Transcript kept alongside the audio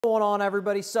What's going on,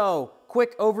 everybody? So,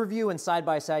 quick overview and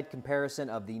side-by-side comparison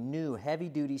of the new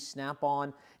heavy-duty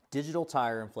Snap-on digital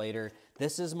tire inflator.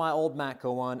 This is my old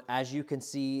Matco one. As you can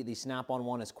see, the Snap-on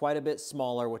one is quite a bit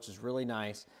smaller, which is really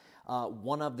nice.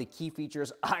 One of the key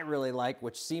features I really like,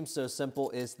 which seems so simple,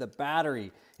 is the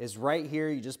battery is right here.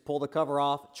 You just pull the cover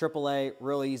off, AAA,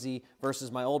 real easy,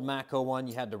 versus my old Matco one.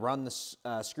 You had to run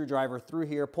the screwdriver through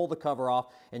here, pull the cover off,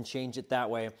 and change it that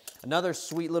way. Another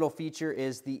sweet little feature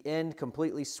is the end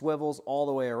completely swivels all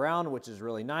the way around, which is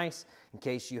really nice in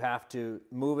case you have to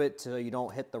move it so you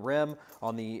don't hit the rim.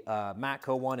 On the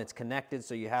Matco one, it's connected,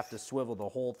 so you have to swivel the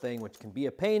whole thing, which can be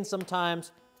a pain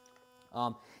sometimes.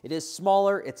 It is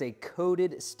smaller. It's a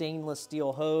coated stainless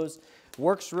steel hose.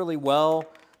 Works really well.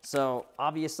 So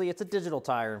obviously it's a digital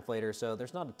tire inflator, so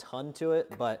there's not a ton to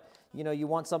it, but you know, you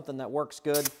want something that works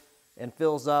good and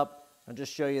fills up. I'll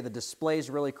just show you the display's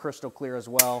really crystal clear as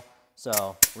well.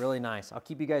 So really nice. I'll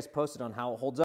keep you guys posted on how it holds up.